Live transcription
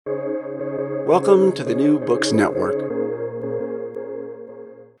Welcome to the New Books Network.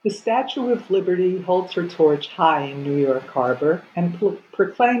 The Statue of Liberty holds her torch high in New York Harbor and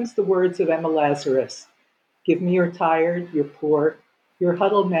proclaims the words of Emma Lazarus: "Give me your tired, your poor, your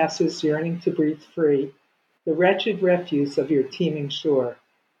huddled masses yearning to breathe free, the wretched refuse of your teeming shore.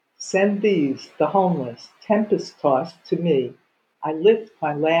 Send these, the homeless, tempest-tossed, to me. I lift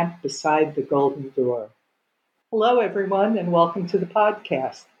my lamp beside the golden door." Hello, everyone, and welcome to the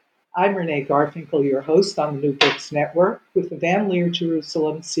podcast. I'm Renee Garfinkel, your host on the New Books Network with the Van Leer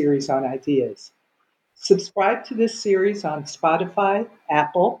Jerusalem series on ideas. Subscribe to this series on Spotify,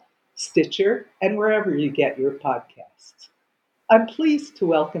 Apple, Stitcher, and wherever you get your podcasts. I'm pleased to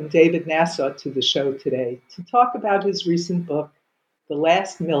welcome David Nasaw to the show today to talk about his recent book, The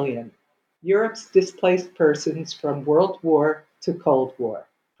Last Million: Europe's Displaced Persons from World War to Cold War.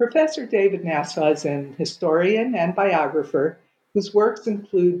 Professor David Nasaw is an historian and biographer whose works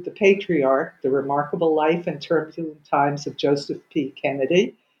include The Patriarch, The Remarkable Life and Turbulent Times of Joseph P.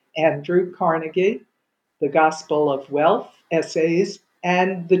 Kennedy, Andrew Carnegie, The Gospel of Wealth, Essays,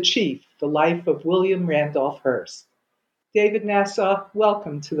 and The Chief, The Life of William Randolph Hearst. David Nasaw,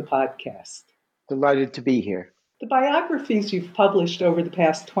 welcome to the podcast. Delighted to be here. The biographies you've published over the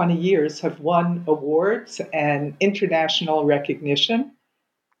past 20 years have won awards and international recognition.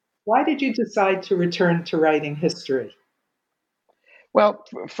 Why did you decide to return to writing history? Well,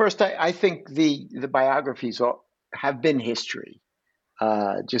 first, I think the biographies have been history,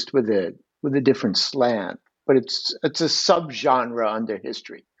 just with a different slant, but it's a subgenre under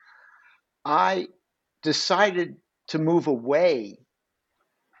history. I decided to move away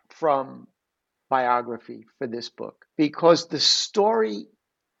from biography for this book because the story,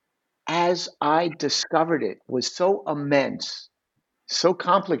 as I discovered it, was so immense, so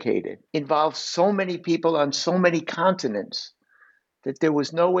complicated, involved so many people on so many continents, that there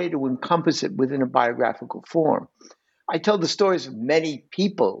was no way to encompass it within a biographical form. I tell the stories of many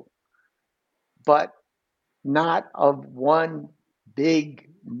people, but not of one big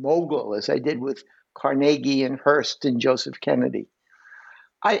mogul, as I did with Carnegie and Hearst and Joseph Kennedy.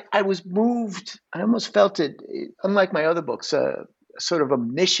 I was moved, I almost felt it, unlike my other books, sort of a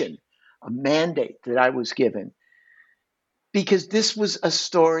mission, a mandate that I was given, because this was a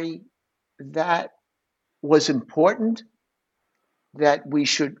story that was important, that we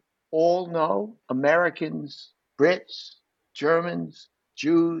should all know, Americans, Brits, Germans,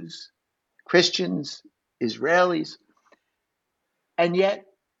 Jews, Christians, Israelis, and yet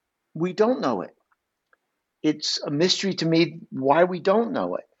we don't know it. It's a mystery to me why we don't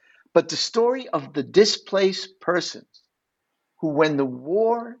know it. But the story of the displaced persons who, when the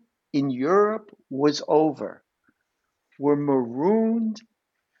war in Europe was over, were marooned,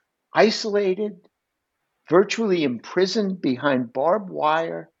 isolated, virtually imprisoned behind barbed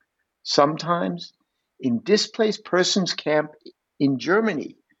wire, sometimes in displaced persons camp in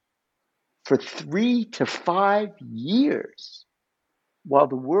Germany for 3 to 5 years while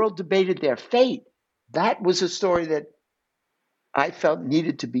the world debated their fate. That was a story that I felt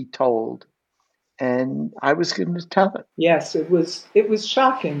needed to be told, and I was going to tell it. Yes, it was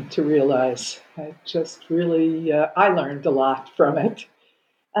shocking to realize. I learned a lot from it.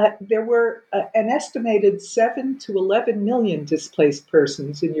 There were an estimated 7 to 11 million displaced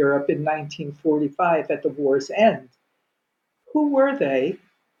persons in Europe in 1945 at the war's end. Who were they,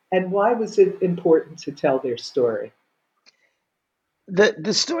 and why was it important to tell their story?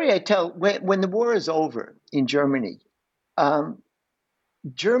 The story I tell, when the war is over in Germany,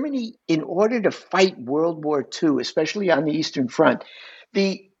 Germany, in order to fight World War II, especially on the Eastern Front,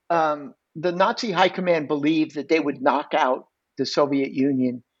 the Nazi high command believed that they would knock out the Soviet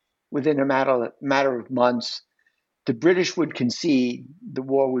Union within a matter of months. The British would concede, the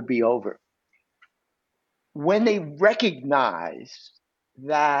war would be over. When they recognized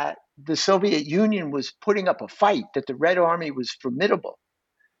that the Soviet Union was putting up a fight, that the Red Army was formidable,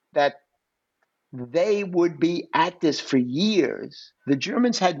 that they would be at this for years, the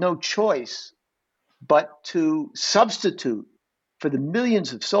Germans had no choice but to substitute for the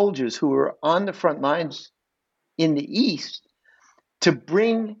millions of soldiers who were on the front lines in the East to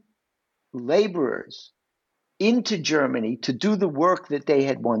bring laborers into Germany to do the work that they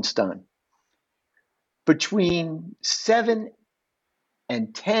had once done. Between 7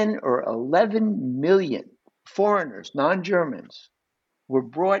 and 10 or 11 million foreigners, non-Germans, were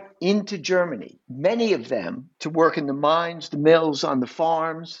brought into Germany, many of them to work in the mines, the mills, on the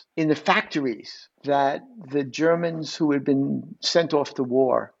farms, in the factories that the Germans who had been sent off to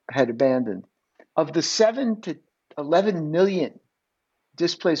war had abandoned. Of the 7 to 11 million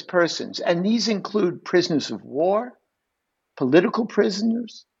displaced persons, and these include prisoners of war, political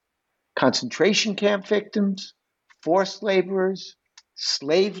prisoners, concentration camp victims, forced laborers,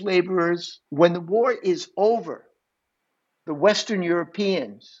 slave laborers. When the war is over, the Western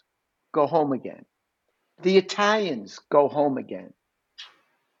Europeans go home again. The Italians go home again.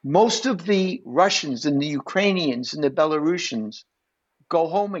 Most of the Russians and the Ukrainians and the Belarusians go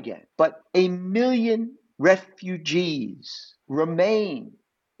home again. But 1 million refugees remain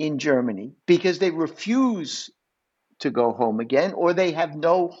in Germany because they refuse to go home again, or they have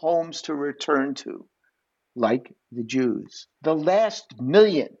no homes to return to, like the Jews. The last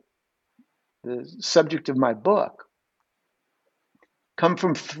million, the subject of my book, come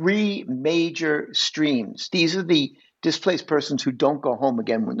from 3 major streams. These are the displaced persons who don't go home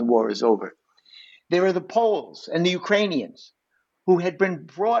again when the war is over. There are the Poles and the Ukrainians who had been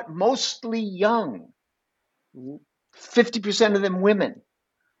brought mostly young, 50% of them women,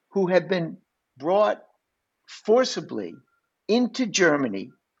 who had been brought forcibly into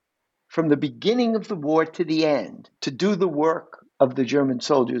Germany from the beginning of the war to the end to do the work of the German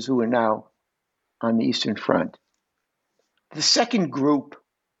soldiers who are now on the Eastern Front. The second group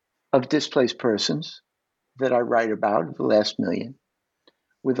of displaced persons that I write about, the last million,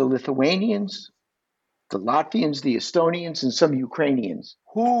 were the Lithuanians, the Latvians, the Estonians, and some Ukrainians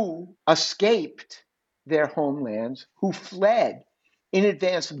who escaped their homelands, who fled in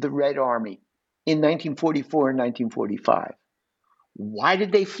advance of the Red Army in 1944 and 1945. Why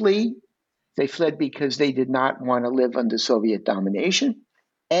did they flee? They fled because they did not want to live under Soviet domination,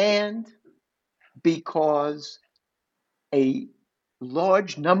 and because a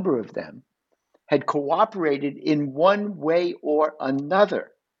large number of them had cooperated in one way or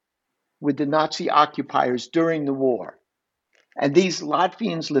another with the Nazi occupiers during the war. And these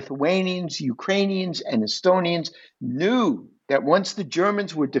Latvians, Lithuanians, Ukrainians, and Estonians knew that once the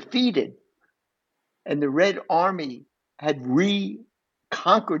Germans were defeated and the Red Army had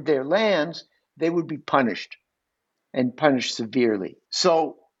reconquered their lands, they would be punished, and punished severely.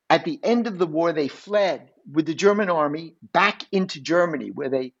 So at the end of the war, they fled with the German army back into Germany, where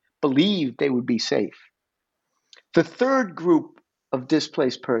they believed they would be safe. The third group of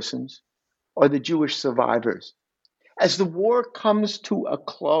displaced persons are the Jewish survivors. As the war comes to a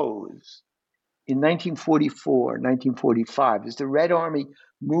close in 1944, 1945, as the Red Army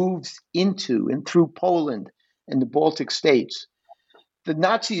moves into and through Poland and the Baltic states, the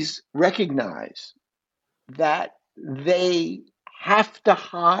Nazis recognize that they have to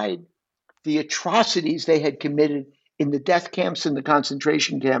hide the atrocities they had committed in the death camps and the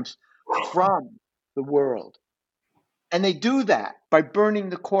concentration camps from the world. And they do that by burning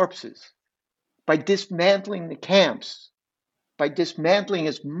the corpses, by dismantling the camps, by dismantling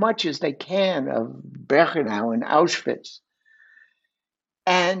as much as they can of Birkenau and Auschwitz,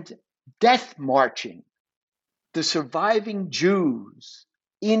 and death marching the surviving Jews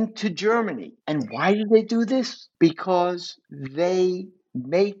into Germany. And why do they do this? Because they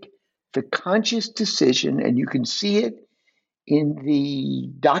make the conscious decision, and you can see it in the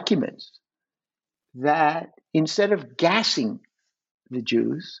documents, that instead of gassing the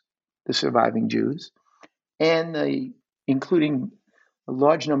Jews, the surviving Jews, and including a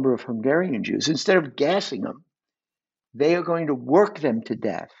large number of Hungarian Jews, instead of gassing them, they are going to work them to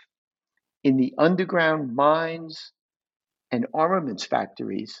death in the underground mines and armaments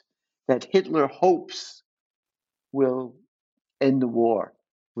factories that Hitler hopes will end the war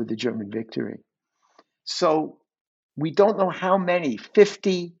with the German victory. So we don't know how many,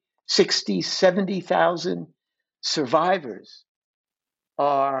 50, 60, 70,000 survivors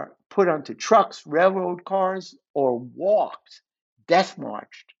are put onto trucks, railroad cars, or walked, death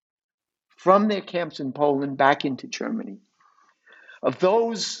marched from their camps in Poland back into Germany. Of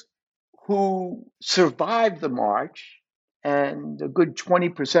those who survived the march, and a good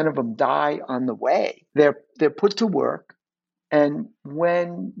 20% of them die on the way, they're put to work, and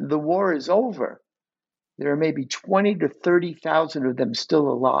when the war is over, there are maybe 20 to 30,000 of them still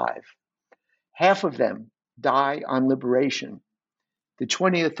alive. Half of them die on liberation. The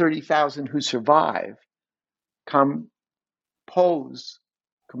 20 or 30,000 who survive comprise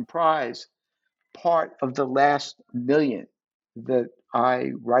part of the last million that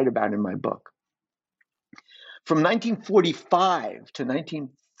I write about in my book. From 1945 to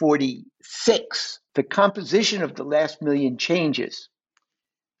 1946, the composition of the last million changes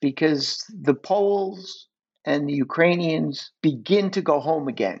because the Poles and the Ukrainians begin to go home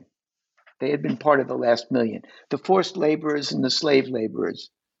again. They had been part of the last million. The forced laborers and the slave laborers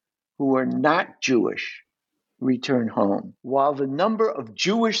who are not Jewish return home, while the number of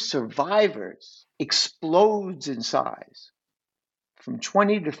Jewish survivors explodes in size from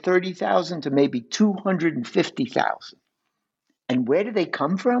 20 to 30,000 to maybe 250,000. And where do they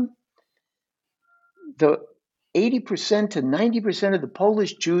come from? the 80% to 90% of the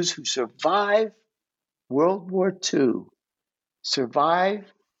Polish Jews who survive World War II survive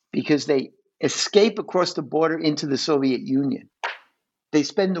because they escape across the border into the Soviet Union. They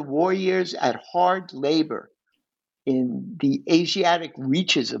spend the war years at hard labor in the Asiatic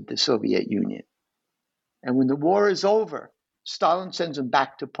reaches of the Soviet Union. And when the war is over, Stalin sends them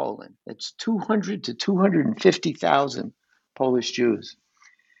back to Poland. That's 200 to 250,000 Polish Jews.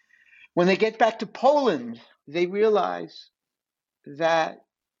 When they get back to Poland, they realize that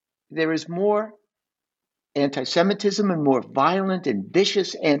there is more anti-Semitism and more violent and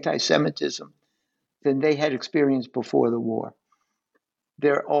vicious anti-Semitism than they had experienced before the war.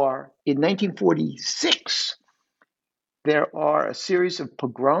 There are, in 1946, there are a series of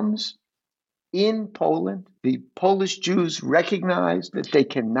pogroms in Poland. The Polish Jews recognize that they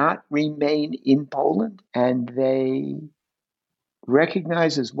cannot remain in Poland, and they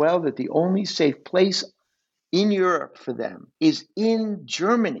recognize as well that the only safe place in Europe for them is in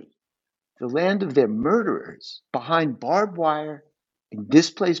Germany, the land of their murderers, behind barbed wire in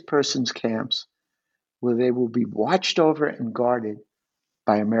displaced persons camps, where they will be watched over and guarded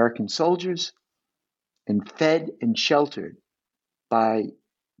by American soldiers and fed and sheltered by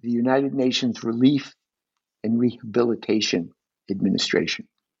the United Nations Relief and Rehabilitation Administration.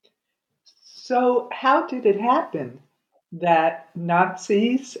 So, how did it happen that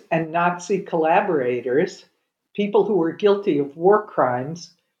Nazis and Nazi collaborators, people who were guilty of war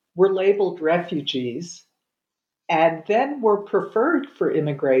crimes, were labeled refugees and then were preferred for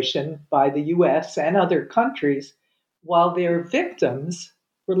immigration by the US and other countries while their victims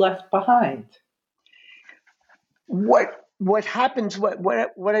were left behind? What happens?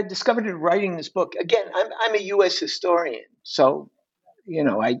 What I discovered in writing this book? Again, I'm a U.S. historian, so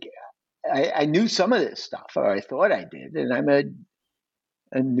I knew some of this stuff, or I thought I did, and I'm a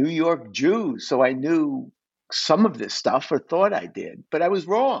New York Jew, so I knew some of this stuff, or thought I did, but I was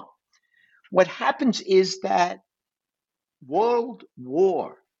wrong. What happens is that World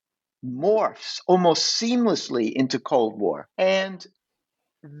War morphs almost seamlessly into Cold War, and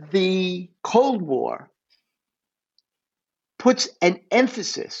the Cold War puts an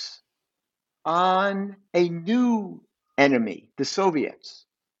emphasis on a new enemy, the Soviets,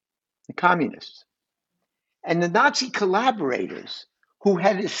 the communists. And the Nazi collaborators who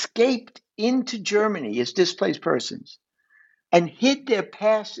had escaped into Germany as displaced persons and hid their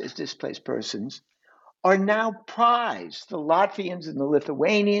past as displaced persons are now prized. The Latvians and the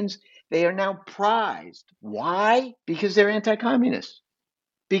Lithuanians, they are now prized. Why? Because they're anti-communists.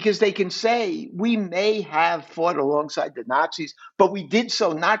 Because they can say, we may have fought alongside the Nazis, but we did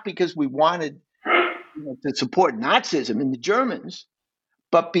so not because we wanted to support Nazism in the Germans,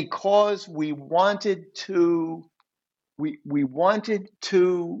 but because we wanted to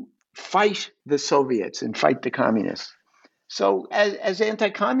fight the Soviets and fight the communists. So as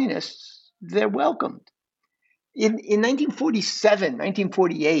anti-communists, they're welcomed. In 1947,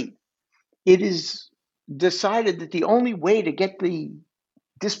 1948, it is decided that the only way to get the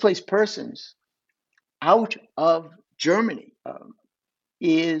displaced persons out of Germany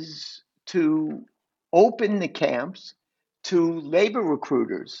is to open the camps to labor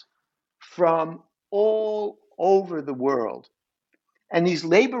recruiters from all over the world. And these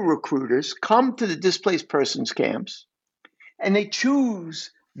labor recruiters come to the displaced persons camps and they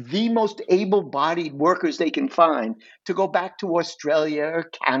choose the most able-bodied workers they can find to go back to Australia or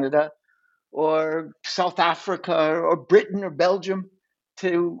Canada or South Africa or Britain or Belgium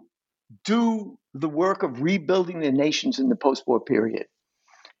to do the work of rebuilding their nations in the post-war period.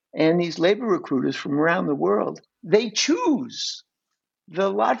 And these labor recruiters from around the world, they choose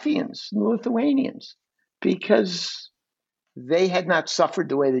the Latvians and the Lithuanians because they had not suffered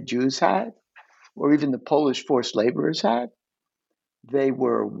the way the Jews had, or even the Polish forced laborers had. They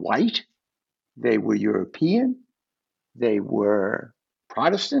were white, they were European, they were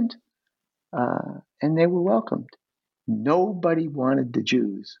Protestant, and they were welcomed. Nobody wanted the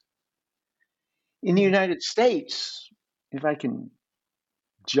Jews. In the United States, if I can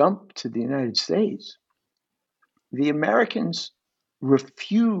jump to the United States, the Americans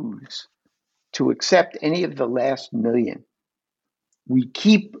refuse to accept any of the last million. We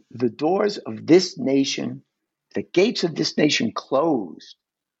keep the doors of this nation, the gates of this nation closed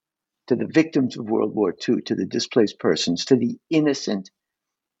to the victims of World War II, to the displaced persons, to the innocent.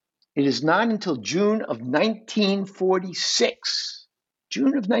 It is not until June of 1946,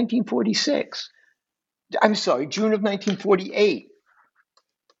 June of 1948,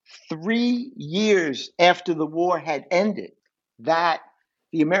 3 years after the war had ended, that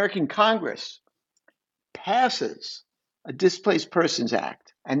the American Congress passes a Displaced Persons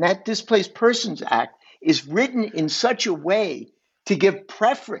Act. And that Displaced Persons Act is written in such a way to give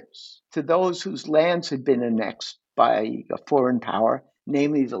preference to those whose lands had been annexed by a foreign power,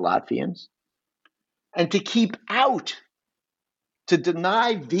 namely the Latvians, and to keep out, to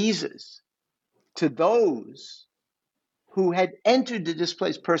deny visas to those who had entered the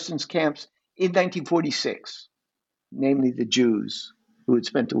displaced persons camps in 1946, namely the Jews who had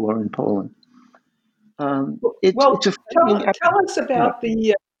spent the war in Poland. It's Well, a frightening tell us yeah. about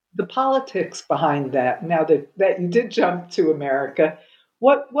the politics behind that. Now that you did jump to America,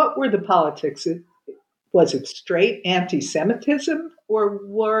 what were the politics? Was it straight anti-Semitism, or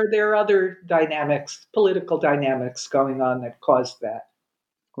were there other dynamics, political dynamics going on that caused that?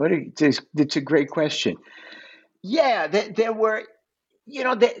 It's a great question. Yeah, there were,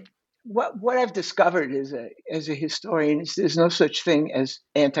 what I've discovered as a historian is there's no such thing as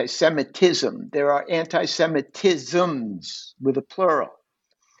anti-Semitism. There are anti-Semitisms with a plural.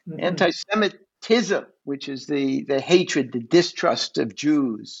 Mm-hmm. Anti-Semitism, which is the hatred, the distrust of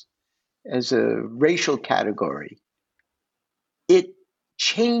Jews as a racial category, it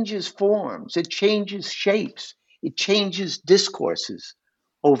changes forms, it changes shapes, it changes discourses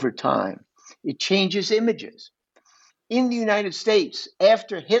over time, it changes images. In the United States,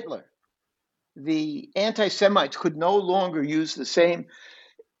 after Hitler, the anti-Semites could no longer use the same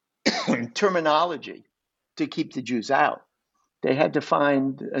terminology to keep the Jews out. They had to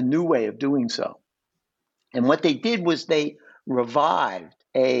find a new way of doing so. And what they did was they revived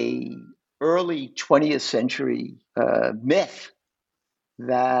a early 20th century myth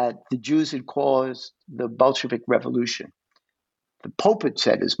that the Jews had caused the Bolshevik Revolution. The Pope had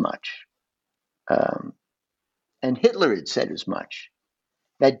said as much, and Hitler had said as much,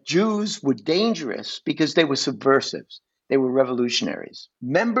 that Jews were dangerous because they were subversives, they were revolutionaries.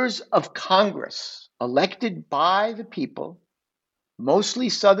 Members of Congress elected by the people, mostly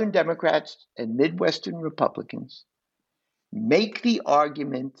Southern Democrats and Midwestern Republicans, make the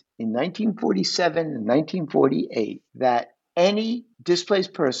argument in 1947 and 1948 that any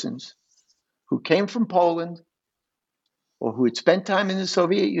displaced persons who came from Poland or who had spent time in the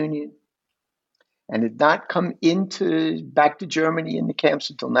Soviet Union and had not come back to Germany in the camps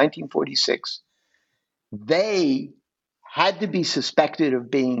until 1946, they had to be suspected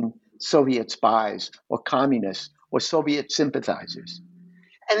of being Soviet spies or communists or Soviet sympathizers.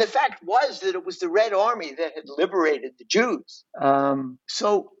 And the fact was that it was the Red Army that had liberated the Jews.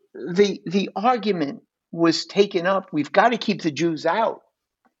 So the argument was taken up, we've got to keep the Jews out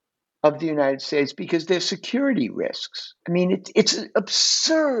of the United States because there's security risks. I mean, it's an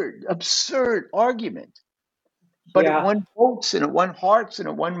absurd argument. But it won votes and it won hearts and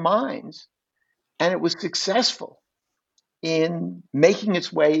it won minds. And it was successful in making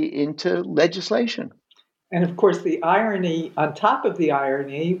its way into legislation. And of course, the irony, on top of the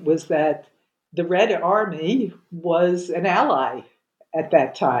irony, was that the Red Army was an ally at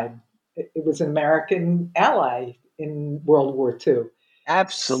that time. It was an American ally in World War II.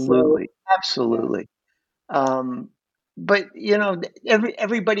 Absolutely, absolutely. But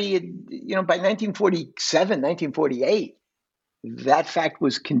everybody, by 1947, 1948, that fact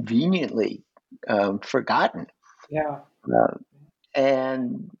was conveniently forgotten. Yeah.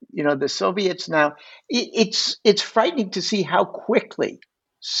 And the Soviets now, it's frightening to see how quickly,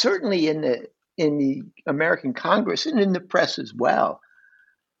 certainly in the American Congress and in the press as well,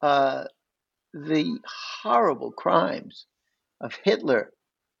 the horrible crimes of Hitler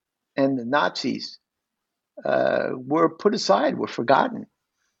and the Nazis were put aside, were forgotten.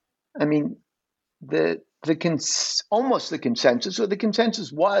 I mean, almost the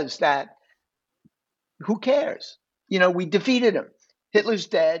consensus was that who cares? We defeated him. Hitler's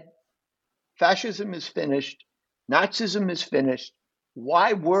dead. Fascism is finished. Nazism is finished.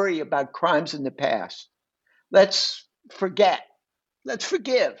 Why worry about crimes in the past? Let's forget. Let's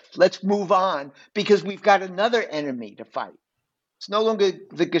forgive. Let's move on because we've got another enemy to fight. It's no longer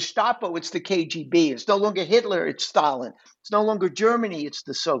the Gestapo, it's the KGB. It's no longer Hitler, it's Stalin. It's no longer Germany, it's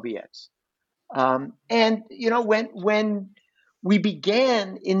the Soviets. And when we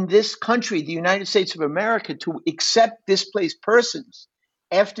began in this country, the United States of America, to accept displaced persons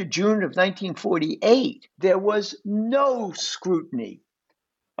after June of 1948, there was no scrutiny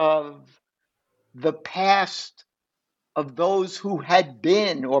of the past of those who had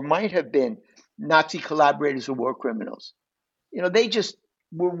been or might have been Nazi collaborators or war criminals. They just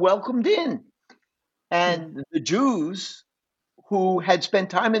were welcomed in. And the Jews who had spent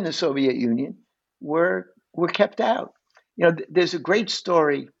time in the Soviet Union were kept out. There's a great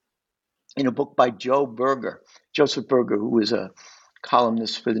story in a book by Joseph Berger, who was a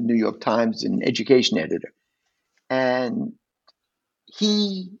columnist for the New York Times and education editor. And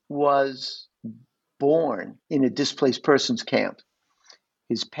he was born in a displaced persons camp.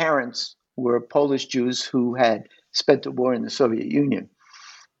 His parents were Polish Jews who had spent the war in the Soviet Union.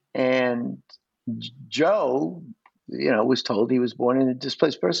 And Joe, was told he was born in a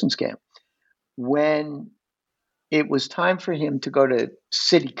displaced persons camp. When it was time for him to go to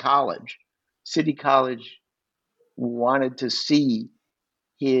City College wanted to see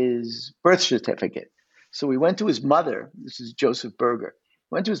his birth certificate. So he went to his mother. This is Joseph Berger.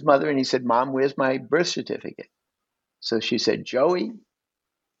 Went to his mother and he said, "Mom, where's my birth certificate?" So she said, "Joey,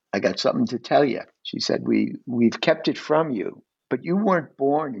 I got something to tell you." She said, we've kept it from you, but you weren't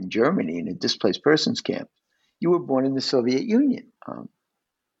born in Germany in a displaced persons camp. You were born in the Soviet Union.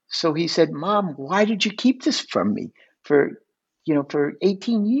 So he said, "Mom, why did you keep this from me for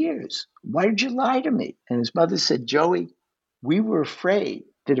 18 years? Why did you lie to me?" And his mother said, "Joey, we were afraid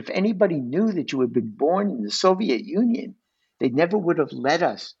that if anybody knew that you had been born in the Soviet Union, they never would have let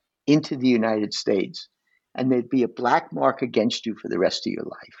us into the United States, and there'd be a black mark against you for the rest of your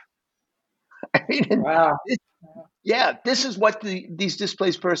life." I mean, Wow. this is what these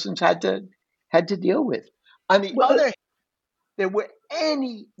displaced persons had to deal with. On the Well, other hand, there were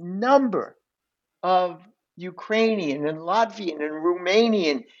any number of Ukrainian and Latvian and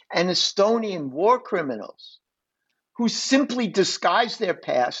Romanian and Estonian war criminals who simply disguised their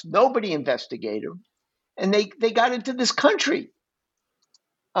past. Nobody investigated them, and they got into this country.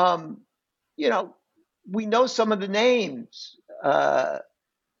 We know some of the names.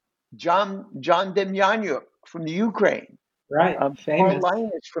 John Demjanjuk from the Ukraine, right, Karl famous.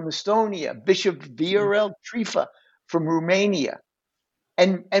 Linus from Estonia, Bishop Viorel Trifa from Romania,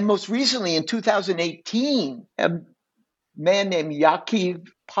 and most recently in 2018, a man named Yakiv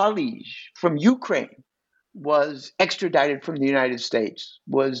Palij from Ukraine was extradited from the United States,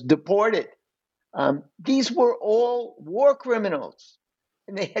 was deported. These were all war criminals,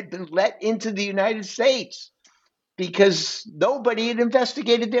 and they had been let into the United States because nobody had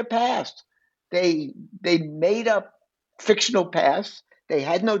investigated their past. They made up fictional pasts. They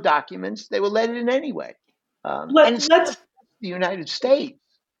had no documents. They were let in anyway. And it's not Let's the United States.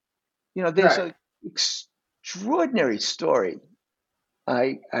 There's right. an extraordinary story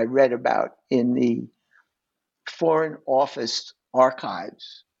I read about in the Foreign Office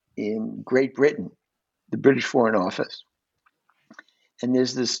archives in Great Britain, the British Foreign Office. And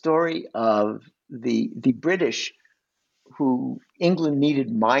there's the story of the British, who England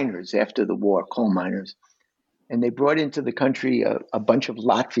needed miners after the war, coal miners, and they brought into the country a bunch of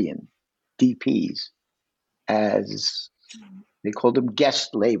Latvian DPs as they called them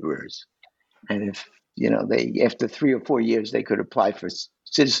guest laborers. And if they after 3 or 4 years they could apply for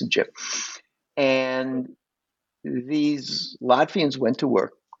citizenship. And these Latvians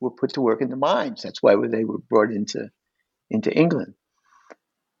were put to work in the mines. That's why they were brought into England.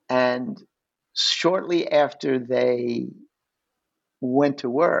 And shortly after they went to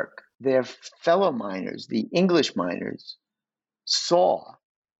work, their fellow miners, the English miners, saw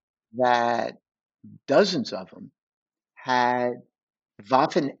that dozens of them had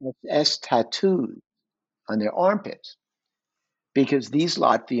Waffen SS tattoos on their armpits because these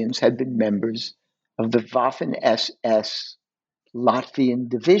Latvians had been members of the Waffen SS Latvian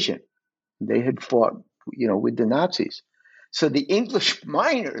division. They had fought, with the Nazis. So the English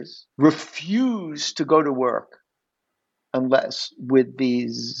miners refused to go to work unless with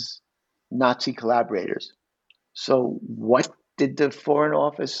these Nazi collaborators. So what did the Foreign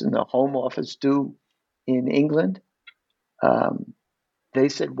Office and the Home Office do in England? They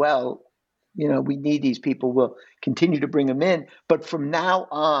said, well, we need these people. We'll continue to bring them in. But from now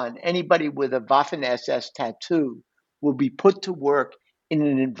on, anybody with a Waffen SS tattoo will be put to work in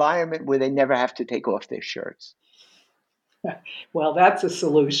an environment where they never have to take off their shirts. Well, that's a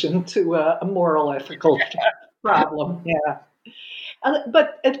solution to a moral ethical problem. Yeah.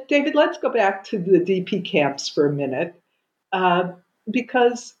 But David, let's go back to the DP camps for a minute,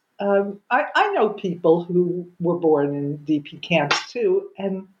 because I know people who were born in DP camps too,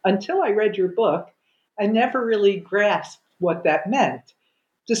 and until I read your book, I never really grasped what that meant.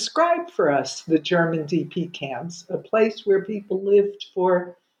 Describe for us the German DP camps, a place where people lived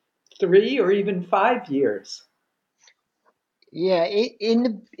for 3 or even 5 years. Yeah,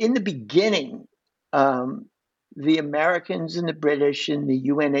 in the beginning, the Americans and the British and the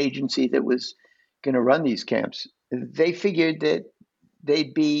UN agency that was going to run these camps, they figured that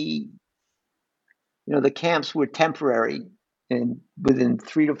they'd be, the camps were temporary, and within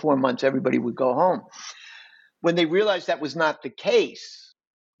 3 to 4 months, everybody would go home. When they realized that was not the case,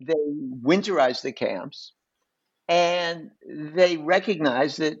 they winterized the camps, and they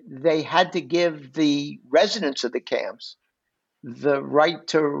recognized that they had to give the residents of the camps the right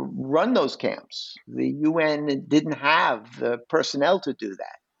to run those camps. The UN didn't have the personnel to do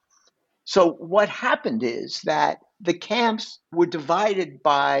that. So what happened is that the camps were divided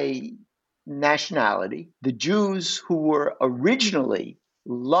by nationality. The Jews who were originally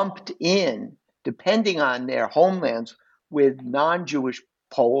lumped in, depending on their homelands, with non-Jewish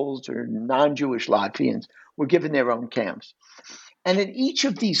Poles or non-Jewish Latvians, were given their own camps. And in each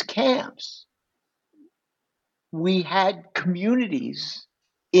of these camps, we had communities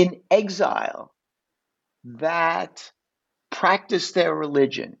in exile that practiced their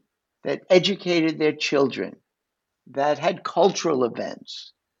religion, that educated their children, that had cultural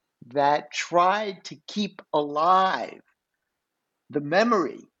events, that tried to keep alive the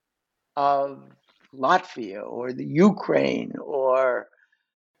memory of Latvia or the Ukraine or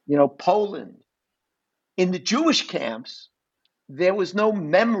Poland. In the Jewish camps, there was no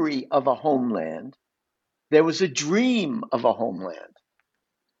memory of a homeland. There was a dream of a homeland.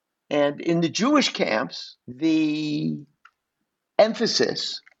 And in the Jewish camps, the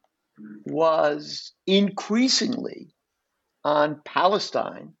emphasis was increasingly on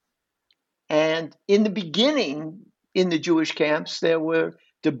Palestine. And in the beginning, in the Jewish camps, there were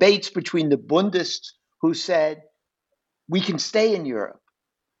debates between the Bundists who said, we can stay in Europe,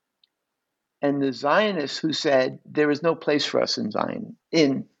 and the Zionists who said, there is no place for us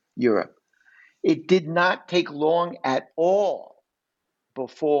in Europe. It did not take long at all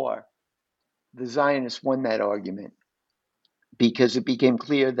before the Zionists won that argument, because it became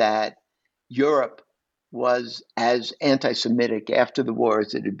clear that Europe was as anti-Semitic after the war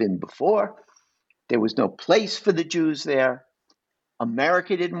as it had been before. There was no place for the Jews there.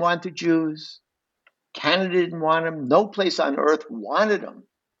 America didn't want the Jews. Canada didn't want them. No place on earth wanted them.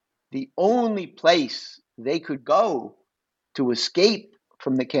 The only place they could go to escape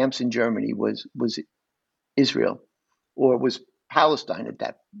from the camps in Germany was Israel, or was Palestine at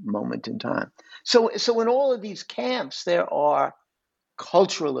that moment in time. So in all of these camps, there are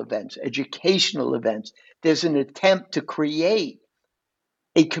cultural events, educational events. There's an attempt to create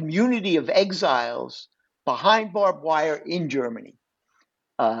a community of exiles behind barbed wire in Germany.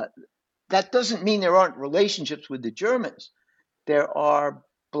 That doesn't mean there aren't relationships with the Germans. There are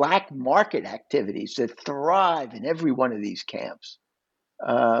black market activities that thrive in every one of these camps.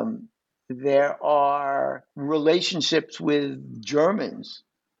 There are relationships with Germans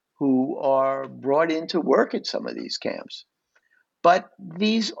who are brought in to work at some of these camps. But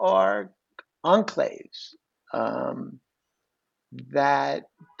these are enclaves that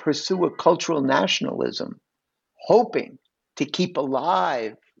pursue a cultural nationalism, hoping to keep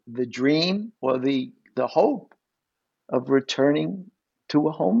alive the dream or the hope of returning to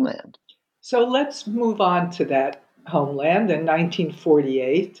a homeland. So let's move on to that homeland. In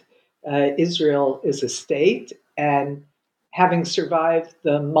 1948, Israel is a state, and having survived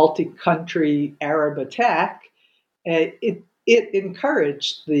the multi-country Arab attack, it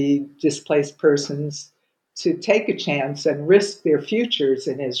encouraged the displaced persons to take a chance and risk their futures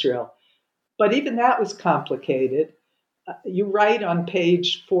in Israel. But even that was complicated. You write on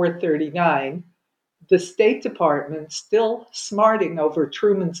page 439, the State Department, still smarting over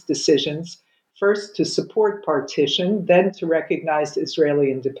Truman's decisions, first to support partition, then to recognize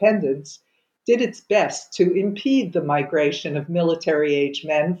Israeli independence, did its best to impede the migration of military-age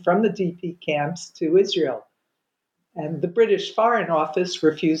men from the DP camps to Israel. And the British Foreign Office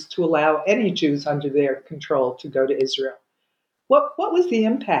refused to allow any Jews under their control to go to Israel. What was the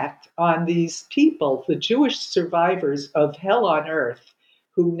impact on these people, the Jewish survivors of hell on earth,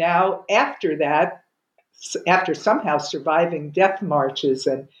 who now, after somehow surviving death marches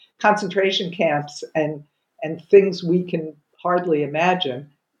and concentration camps and things we can hardly imagine,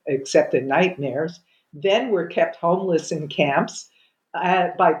 except in nightmares, then were kept homeless in camps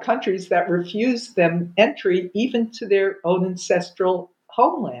by countries that refused them entry even to their own ancestral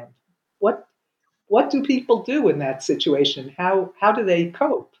homeland? What do people do in that situation? How do they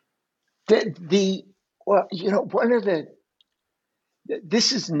cope? This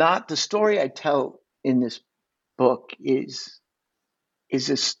is not the story I tell in this book is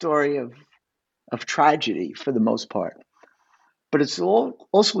a story of tragedy for the most part, but it's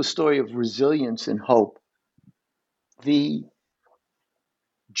also a story of resilience and hope. The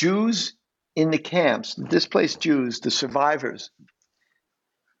Jews in the camps, the displaced Jews, the survivors,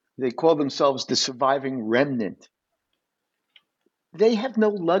 they call themselves the surviving remnant. They have no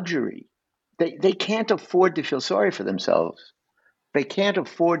luxury. They can't afford to feel sorry for themselves. They can't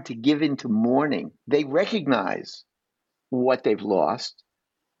afford to give into mourning. They recognize what they've lost,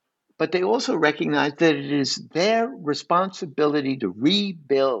 but they also recognize that it is their responsibility to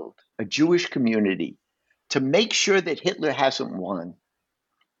rebuild a Jewish community, to make sure that Hitler hasn't won.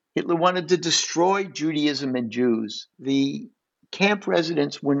 Hitler wanted to destroy Judaism and Jews. The camp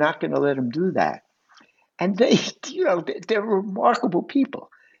residents were not going to let him do that. And they, they're remarkable people.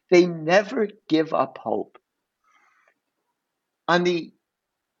 They never give up hope. On the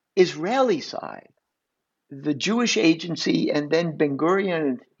Israeli side, the Jewish Agency and then Ben-Gurion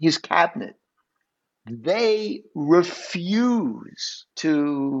and his cabinet, they refuse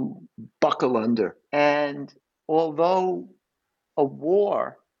to buckle under. And although a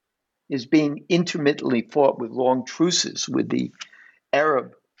war is being intermittently fought with long truces with the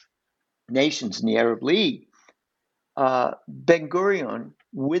Arab nations in the Arab League, Ben-Gurion,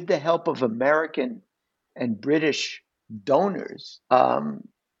 with the help of American and British donors,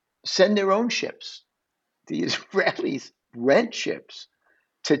 send their own ships. The Israelis rent ships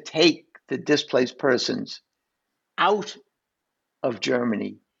to take the displaced persons out of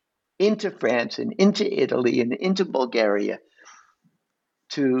Germany into France and into Italy and into Bulgaria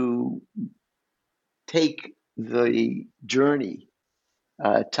to take the journey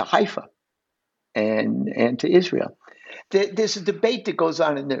to Haifa and to Israel. There's a debate that goes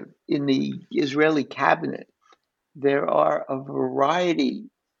on in the Israeli cabinet. There are a variety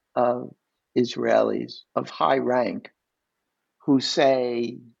of Israelis of high rank who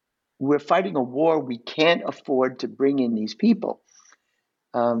say, we're fighting a war, we can't afford to bring in these people.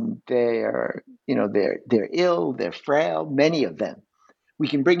 They're ill, they're frail, many of them. We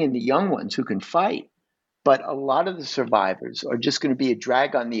can bring in the young ones who can fight, but a lot of the survivors are just going to be a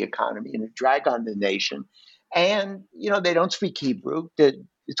drag on the economy and a drag on the nation. And, they don't speak Hebrew.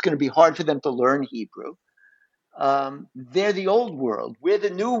 It's going to be hard for them to learn Hebrew. They're the old world. We're the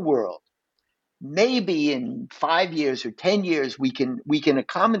new world. Maybe in 5 years or 10 years, we can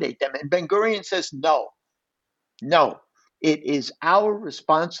accommodate them. And Ben-Gurion says, no, it is our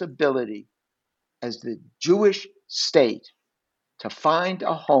responsibility as the Jewish state to find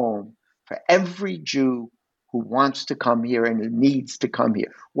a home for every Jew who wants to come here and who needs to come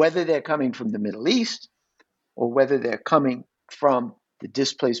here, whether they're coming from the Middle East or whether they're coming from the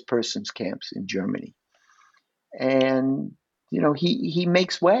displaced persons camps in Germany. And, he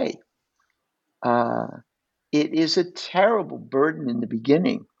makes way. It is a terrible burden in the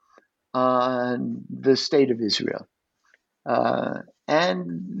beginning on the state of Israel.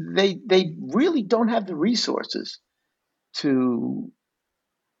 And they really don't have the resources to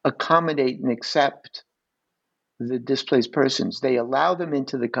accommodate and accept the displaced persons. They allow them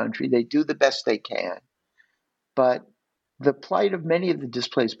into the country. They do the best they can. But the plight of many of the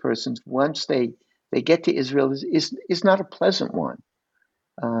displaced persons, once they get to Israel, is not a pleasant one.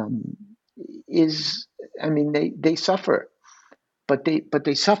 They suffer, but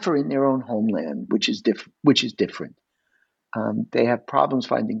they suffer in their own homeland, which is different. They have problems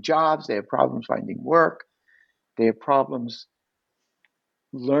finding jobs. They have problems finding work. They have problems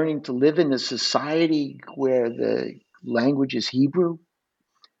learning to live in a society where the language is Hebrew,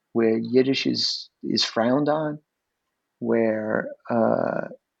 where Yiddish is frowned on, where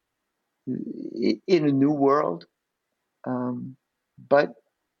in a new world, but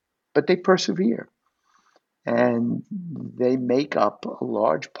they persevere, and they make up a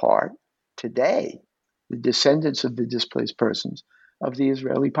large part today, the descendants of the displaced persons of the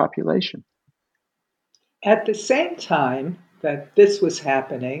Israeli population. At the same time that this was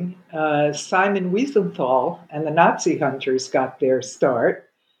happening, Simon Wiesenthal and the Nazi hunters got their start.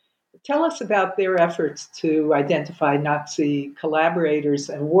 Tell us about their efforts to identify Nazi collaborators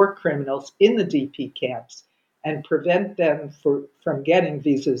and war criminals in the DP camps and prevent them from getting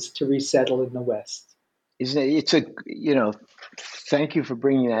visas to resettle in the West. Thank you for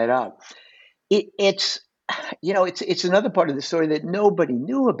bringing that up. It's another part of the story that nobody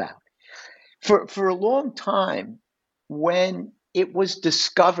knew about. For a long time, when it was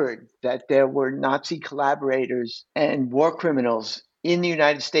discovered that there were Nazi collaborators and war criminals in the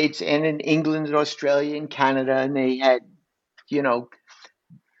United States and in England and Australia and Canada, and they had,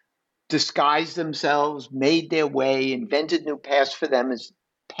 disguised themselves, made their way, invented new pasts for them as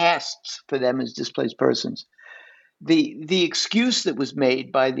displaced persons. The excuse that was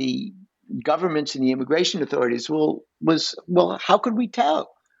made by the governments and the immigration authorities was, how could we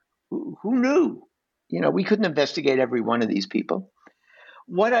tell? Who knew? We couldn't investigate every one of these people.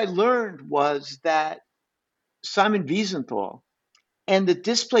 What I learned was that Simon Wiesenthal and the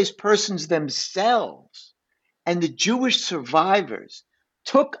displaced persons themselves and the Jewish survivors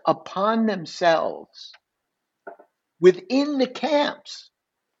took upon themselves within the camps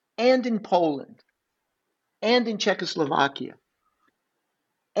and in Poland and in Czechoslovakia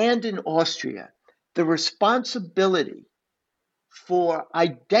and in Austria the responsibility for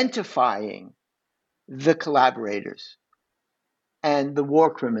identifying the collaborators and the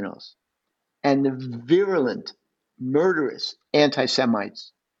war criminals and the virulent, murderous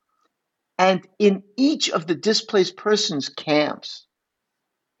anti-Semites. And in each of the displaced persons camps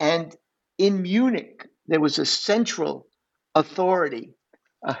and in Munich, there was a central authority,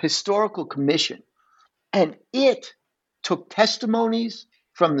 a historical commission, and it took testimonies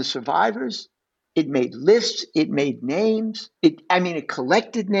from the survivors. It made lists, it made names, it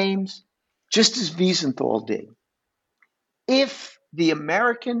collected names, just as Wiesenthal did. If the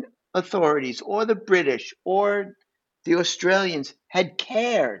American authorities or the British or the Australians had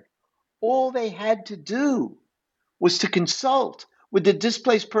cared, all they had to do was to consult with the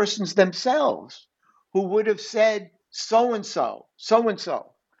displaced persons themselves, who would have said so-and-so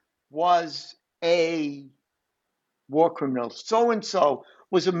was a war criminal, so-and-so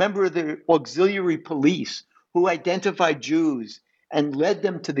was a member of the auxiliary police who identified Jews and led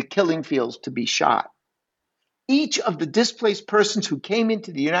them to the killing fields to be shot. Each of the displaced persons who came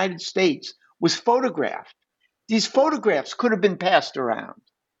into the United States was photographed. These photographs could have been passed around.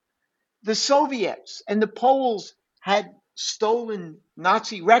 The Soviets and the Poles had stolen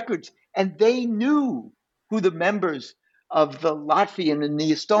Nazi records, and they knew who the members of the Latvian and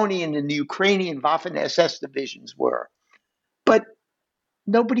the Estonian and the Ukrainian Waffen-SS divisions were. But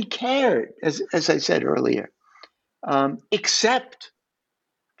nobody cared, as I said earlier, except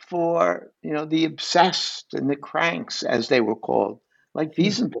for the obsessed and the cranks, as they were called, like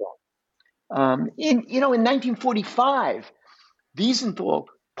Wiesenthal. In 1945, Wiesenthal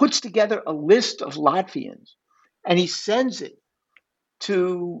puts together a list of Latvians, and he sends it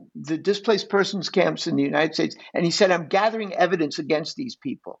to the displaced persons camps in the United States. And he said, "I'm gathering evidence against these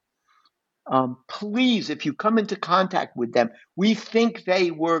people. Please, if you come into contact with them, we think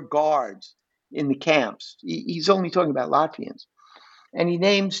they were guards in the camps." He's only talking about Latvians. And he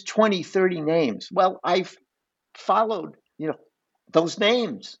names 20, 30 names. Well, I've followed, those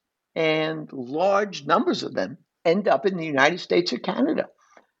names, and large numbers of them end up in the United States or Canada.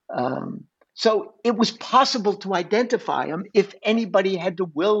 So it was possible to identify them if anybody had the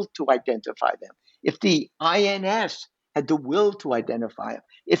will to identify them. If the INS had the will to identify them.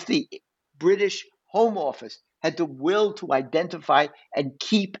 If the British Home Office had the will to identify and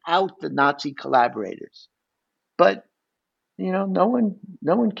keep out the Nazi collaborators. But no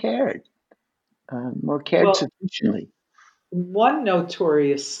one cared, or cared sufficiently. One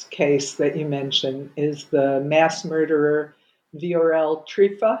notorious case that you mentioned is the mass murderer Viorel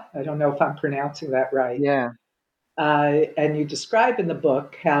Trifa. I don't know if I'm pronouncing that right. Yeah. And you describe in the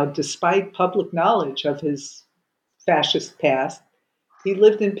book how, despite public knowledge of his fascist past, he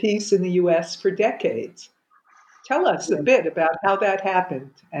lived in peace in the U.S. for decades. Tell us a bit about how that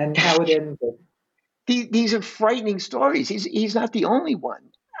happened and how it ended. These are frightening stories. He's not the only one.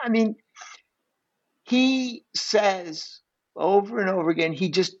 He says over and over again, he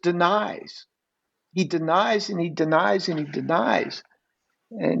just denies. He denies and he denies and he denies,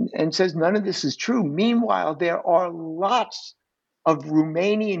 and says none of this is true. Meanwhile, there are lots of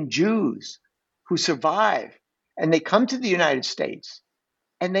Romanian Jews who survive, and they come to the United States,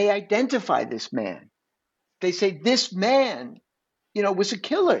 and they identify this man. They say, this man, was a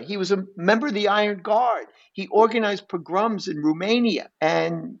killer. He was a member of the Iron Guard. He organized pogroms in Romania,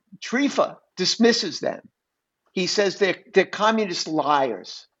 and Trifa dismisses them. He says they're communist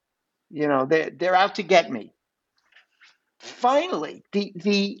liars. They're out to get me. Finally,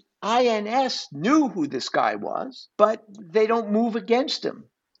 the INS knew who this guy was, but they don't move against him.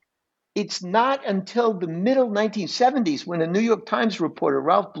 It's not until the middle 1970s when a New York Times reporter,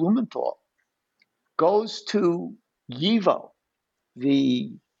 Ralph Blumenthal, goes to YIVO,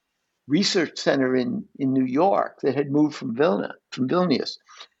 the research center in New York that had moved from Vilnius.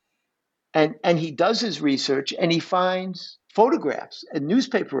 And he does his research, and he finds photographs and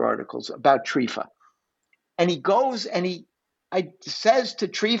newspaper articles about Trifa. And he goes and he says to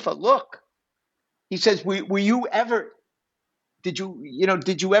Trifa, look, he says, did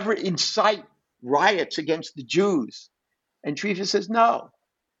you ever incite riots against the Jews? And Trifa says, no.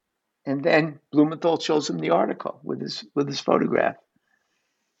 And then Blumenthal shows him the article with his photograph.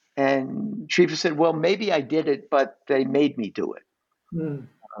 And Trifa said, well, maybe I did it, but they made me do it.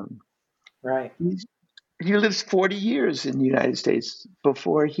 Right. He lives 40 years in the United States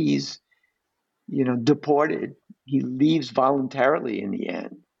before he's, deported. He leaves voluntarily in the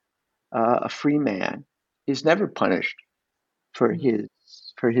end, a free man. He's never punished for his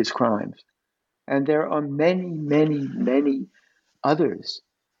crimes. And there are many, many, many others.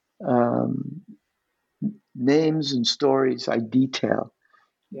 Names and stories I detail,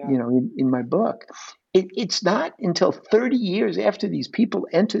 in my book. It's not until 30 years after these people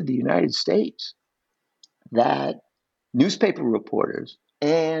entered the United States that newspaper reporters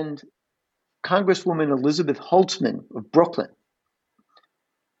and Congresswoman Elizabeth Holtzman of Brooklyn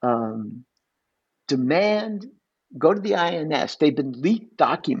um, go to the INS. They've been leaked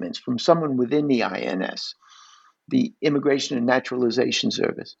documents from someone within the INS, the Immigration and Naturalization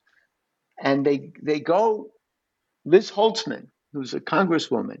Service. And they go, Liz Holtzman, who's a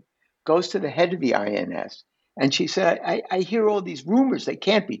congresswoman, goes to the head of the INS, and she said, I hear all these rumors. They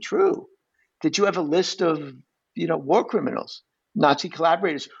can't be true. Did you have a list of, war criminals, Nazi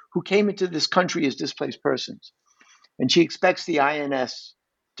collaborators who came into this country as displaced persons? And she expects the INS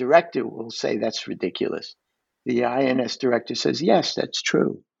director will say that's ridiculous. The INS director says, yes, that's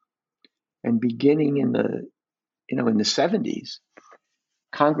true. And beginning in the 70s,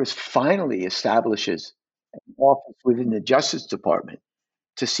 Congress finally establishes an office within the Justice Department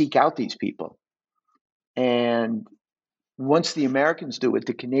to seek out these people. And once the Americans do it,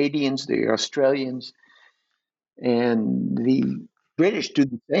 the Canadians, the Australians, and the British do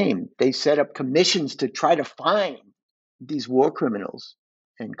the same. They set up commissions to try to find these war criminals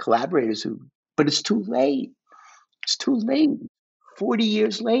and collaborators but it's too late. It's too late. 40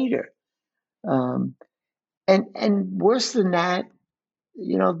 years later. And worse than that,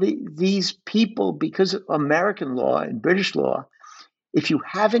 these people, because of American law and British law, if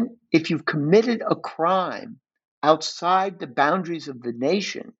you've committed a crime outside the boundaries of the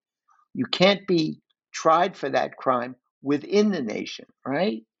nation, you can't be tried for that crime within the nation,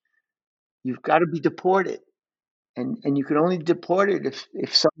 right? You've got to be deported. And you can only deport it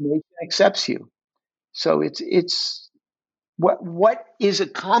if some nation accepts you. So it's what is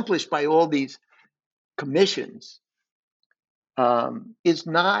accomplished by all these commissions is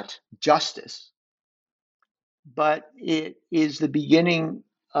not justice, but it is the beginning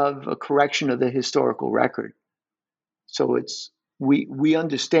of a correction of the historical record. So we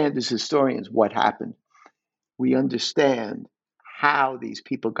understand as historians what happened. We understand how these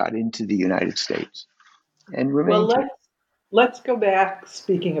people got into the United States and remain. Well, let's go back.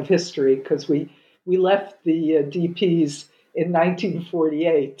 Speaking of history, because we left the DPs in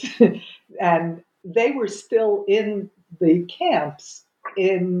 1948, and they were still in the camps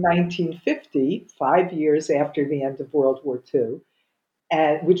in 1950, 5 years after the end of World War II,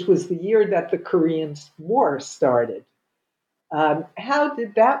 and which was the year that the Korean War started. How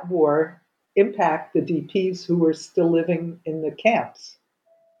did that war impact the DPs who were still living in the camps?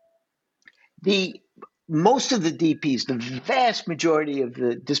 Most of the DPs, the vast majority of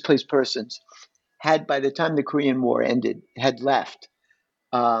the displaced persons, had, by the time the Korean War ended, had left.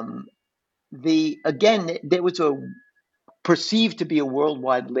 There was perceived to be a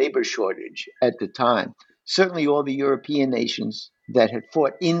worldwide labor shortage at the time. Certainly, all the European nations that had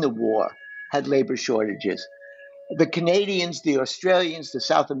fought in the war had labor shortages. The Canadians, the Australians, the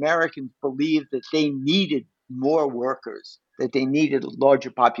South Americans believed that they needed more workers, that they needed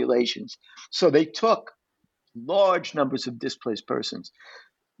larger populations. So they took large numbers of displaced persons.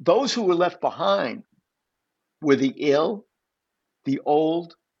 Those who were left behind were the ill, the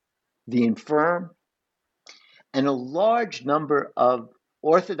old, the infirm, and a large number of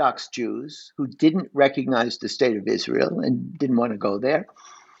Orthodox Jews who didn't recognize the state of Israel and didn't want to go there,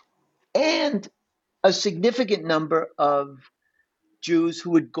 and a significant number of Jews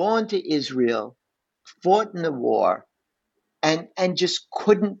who had gone to Israel, fought in the war, and just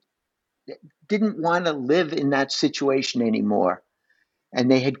didn't want to live in that situation anymore.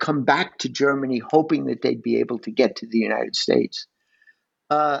 And they had come back to Germany hoping that they'd be able to get to the United States.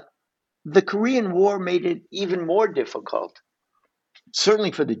 The Korean War made it even more difficult,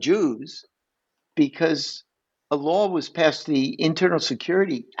 certainly for the Jews, because a law was passed, the Internal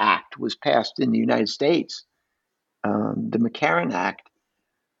Security Act was passed in the United States, the McCarran Act,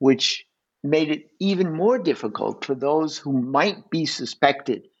 which made it even more difficult for those who might be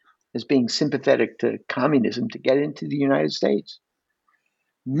suspected as being sympathetic to communism to get into the United States.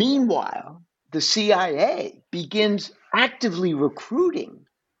 Meanwhile, the CIA begins actively recruiting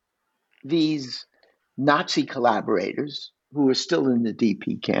these Nazi collaborators who are still in the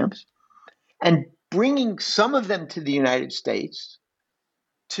DP camps and bringing some of them to the United States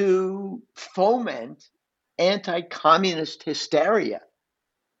to foment anti-communist hysteria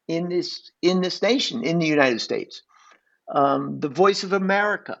in this nation, in the United States. The Voice of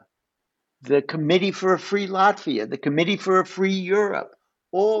America, the Committee for a Free Latvia, the Committee for a Free Europe,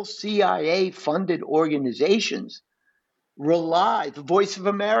 all CIA-funded organizations the Voice of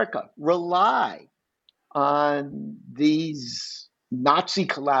America, rely on these Nazi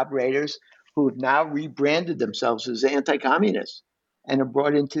collaborators who have now rebranded themselves as anti-communists and are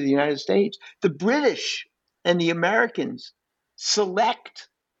brought into the United States. The British and the Americans select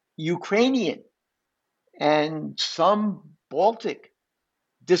Ukrainian and some Baltic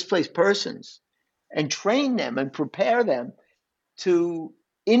displaced persons and train them and prepare them to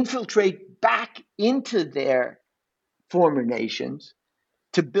infiltrate back into their former nations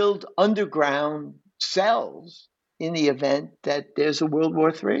to build underground cells in the event that there's a World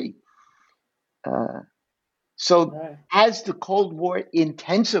War III. So Right. as the Cold War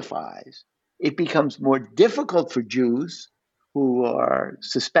intensifies, it becomes more difficult for Jews who are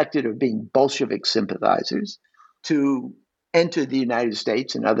suspected of being Bolshevik sympathizers to enter the United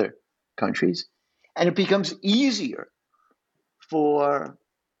States and other countries. And it becomes easier for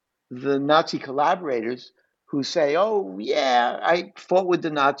the Nazi collaborators who say, oh, yeah, I fought with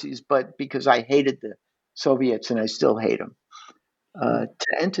the Nazis, but because I hated the Soviets and I still hate them,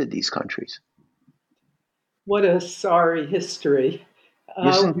 to enter these countries. What a sorry history.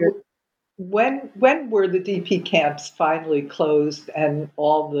 Isn't it? When were the DP camps finally closed and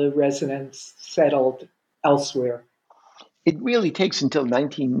all the residents settled elsewhere? It really takes until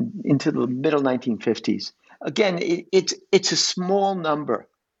into the middle 1950s. Again, it's a small number,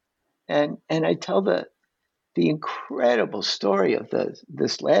 and I tell the incredible story of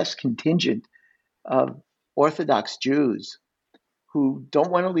this last contingent of Orthodox Jews who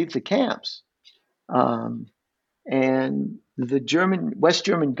don't want to leave the camps, and the West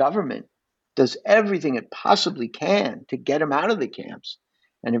German government does everything it possibly can to get them out of the camps,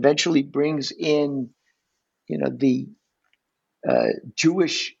 and eventually brings in, the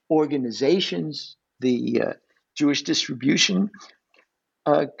Jewish organizations, the Jewish Distribution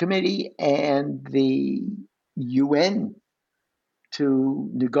Committee, and the UN to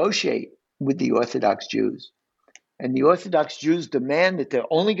negotiate with the Orthodox Jews. And the Orthodox Jews demand that they're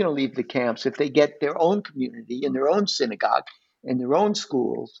only going to leave the camps if they get their own community and their own synagogue and their own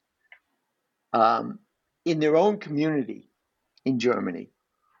schools in their own community in Germany.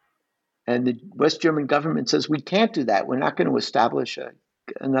 And the West German government says, we can't do that. We're not going to establish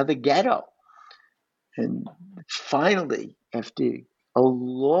another ghetto. And finally, after a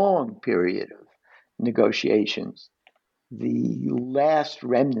long period of negotiations, the last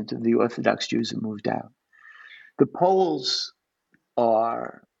remnant of the Orthodox Jews have moved out. The Poles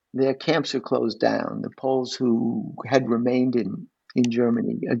their camps are closed down. The Poles who had remained in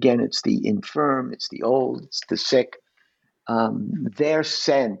Germany, again, it's the infirm, it's the old, it's the sick. They're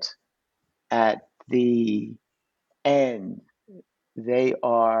sent at the end. They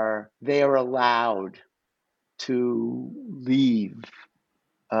are allowed to leave.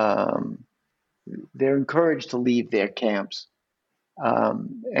 They're encouraged to leave their camps,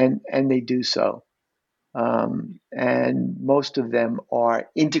 and they do so. And most of them are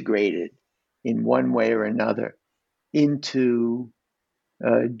integrated in one way or another into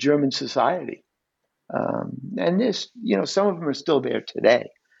German society. And this, some of them are still there today,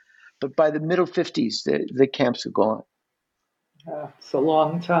 but by the middle 50s, the camps are gone. It's a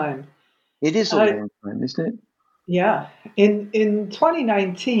long time. It is a long time, isn't it? Yeah. In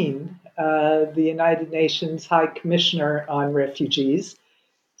 2019, the United Nations High Commissioner on Refugees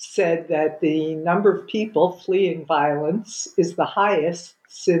said that the number of people fleeing violence is the highest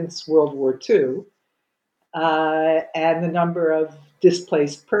since World War II, and the number of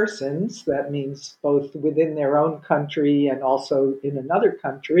displaced persons, that means both within their own country and also in another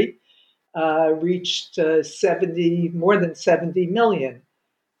country, reached more than 70 million,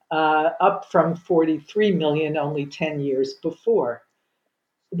 up from 43 million only 10 years before.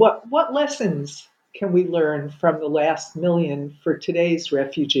 What lessons can we learn from the last million for today's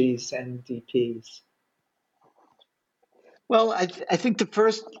refugees and DPs? Well, I think the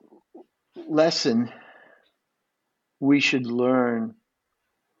first lesson we should learn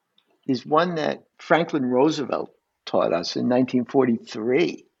is one that Franklin Roosevelt taught us in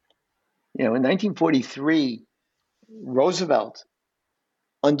 1943. In 1943, Roosevelt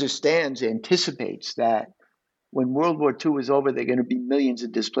anticipates that when World War II is over, there are going to be millions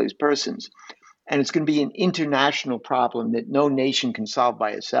of displaced persons. And it's going to be an international problem that no nation can solve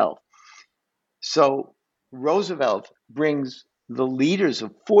by itself. So Roosevelt brings the leaders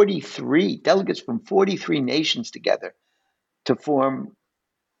of delegates from 43 nations together to form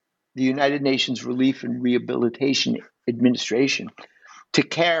the United Nations Relief and Rehabilitation Administration to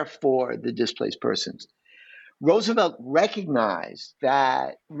care for the displaced persons. Roosevelt recognized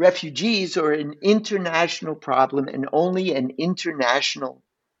that refugees are an international problem and only an international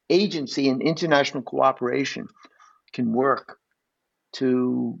agency and international cooperation can work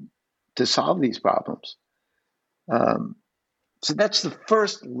to solve these problems. So that's the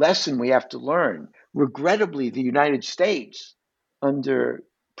first lesson we have to learn. Regrettably, the United States, under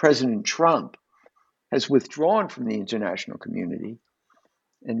President Trump, has withdrawn from the international community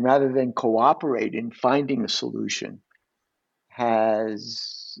and rather than cooperate in finding a solution,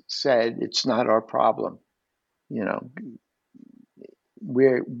 has said it's not our problem. You know,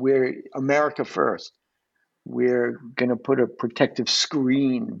 we're America first. We're going to put a protective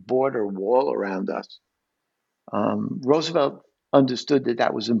screen, border, wall around us. Roosevelt understood that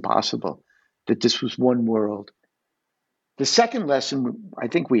that was impossible, that this was one world. The second lesson I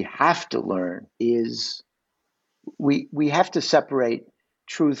think we have to learn is we have to separate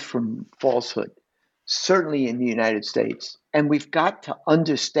truth from falsehood, certainly in the United States. And we've got to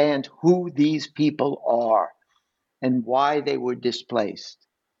understand who these people are and why they were displaced.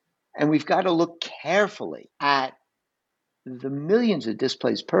 And we've got to look carefully at the millions of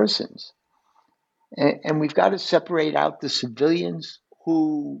displaced persons. And we've got to separate out the civilians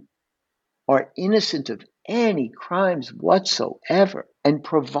who are innocent of any crimes whatsoever and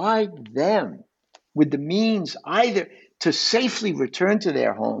provide them with the means either to safely return to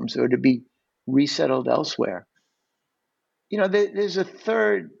their homes or to be resettled elsewhere. You know, there's a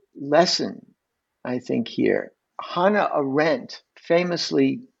third lesson, I think, here. Hannah Arendt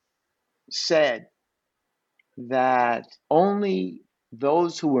famously said that only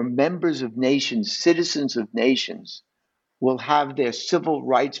those who were members of nations, citizens of nations, will have their civil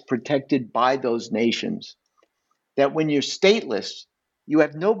rights protected by those nations. That when you're stateless, you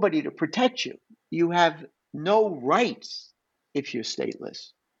have nobody to protect you. You have no rights if you're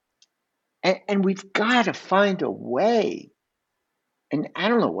stateless. And we've got to find a way, and I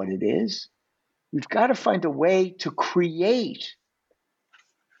don't know what it is, we've got to find a way to create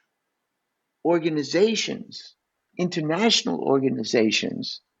organizations, international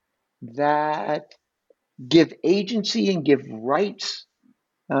organizations that give agency and give rights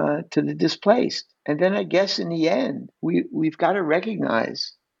to the displaced. And then I guess in the end, we've got to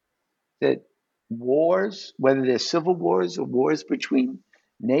recognize that wars, whether they're civil wars or wars between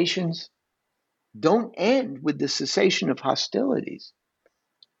nations, don't end with the cessation of hostilities.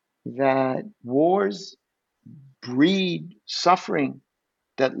 That wars breed suffering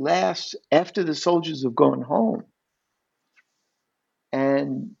that lasts after the soldiers have gone home.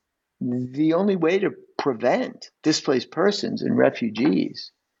 And the only way to prevent displaced persons and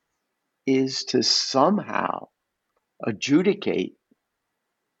refugees is to somehow adjudicate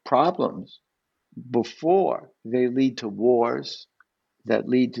problems before they lead to wars that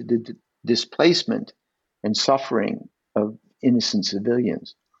lead to the displacement and suffering of innocent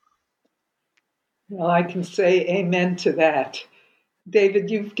civilians. Well, I can say amen to that.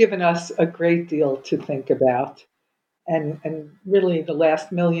 David, you've given us a great deal to think about. And really, the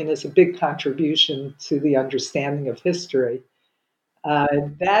last million is a big contribution to the understanding of history.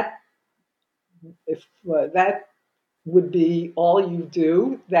 That if that would be all you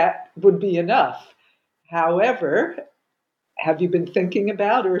do, that would be enough. However, have you been thinking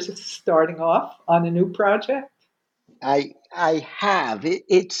about or is it starting off on a new project? I have.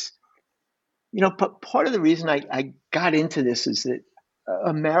 It's, you know, part of the reason I got into this is that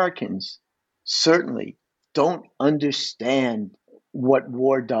Americans certainly don't understand what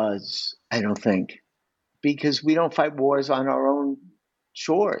war does, I don't think, because we don't fight wars on our own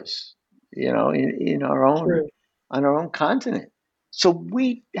shores, you know, in our own, True. on our own continent. So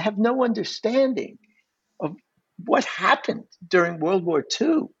we have no understanding of what happened during World War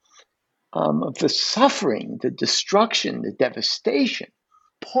II, of the suffering, the destruction, the devastation.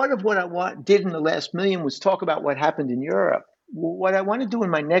 Part of what did in the last million was talk about what happened in Europe. What I want to do in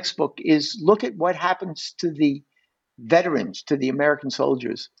my next book is look at what happens to the veterans, to the American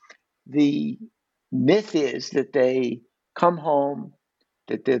soldiers. The myth is that they come home,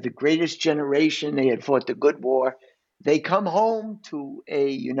 that they're the greatest generation, they had fought the good war. They come home to a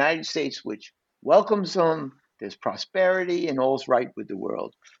United States which welcomes them, there's prosperity, and all's right with the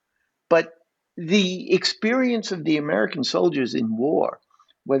world. But the experience of the American soldiers in war,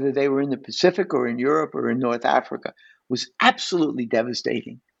 whether they were in the Pacific or in Europe or in North Africa, was absolutely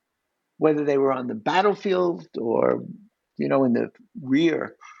devastating. Whether they were on the battlefield or, you know, in the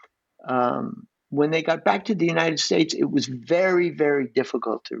rear, when they got back to the United States, it was very, very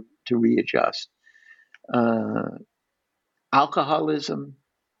difficult to readjust. Alcoholism,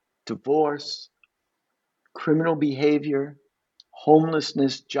 divorce, criminal behavior,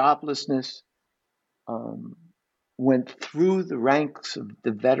 homelessness, joblessness, went through the ranks of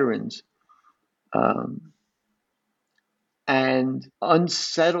the veterans and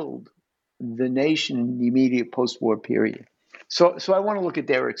unsettled the nation in the immediate post-war period. So I want to look at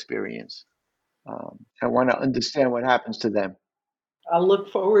their experience. I want to understand what happens to them. I'll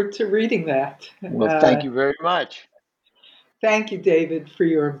look forward to reading that. Well, thank you very much. Thank you, David, for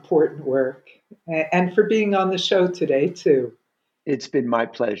your important work and for being on the show today, too. It's been my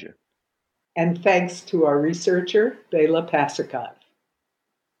pleasure. And thanks to our researcher, Bela Pasikov.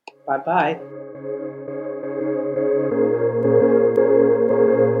 Bye-bye.